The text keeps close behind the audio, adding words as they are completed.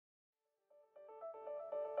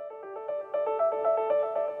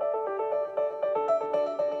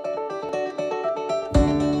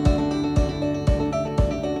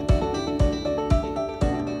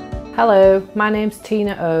Hello, my name's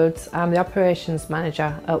Tina Oates. I'm the Operations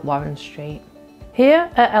Manager at Warren Street. Here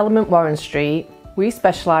at Element Warren Street, we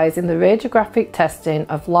specialise in the radiographic testing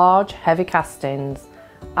of large, heavy castings.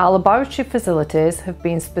 Our laboratory facilities have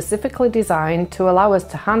been specifically designed to allow us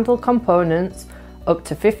to handle components up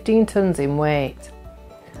to 15 tonnes in weight.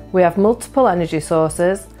 We have multiple energy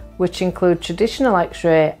sources, which include traditional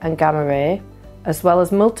X-ray and gamma ray, as well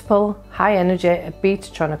as multiple high-energy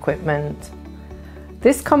Betatron equipment.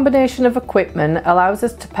 This combination of equipment allows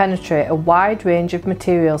us to penetrate a wide range of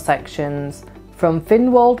material sections, from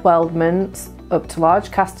thin-walled weldments up to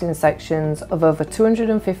large casting sections of over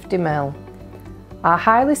 250 mm. Our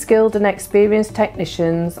highly skilled and experienced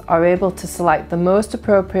technicians are able to select the most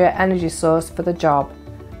appropriate energy source for the job,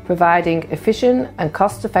 providing efficient and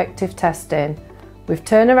cost-effective testing with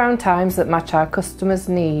turnaround times that match our customers'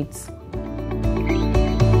 needs.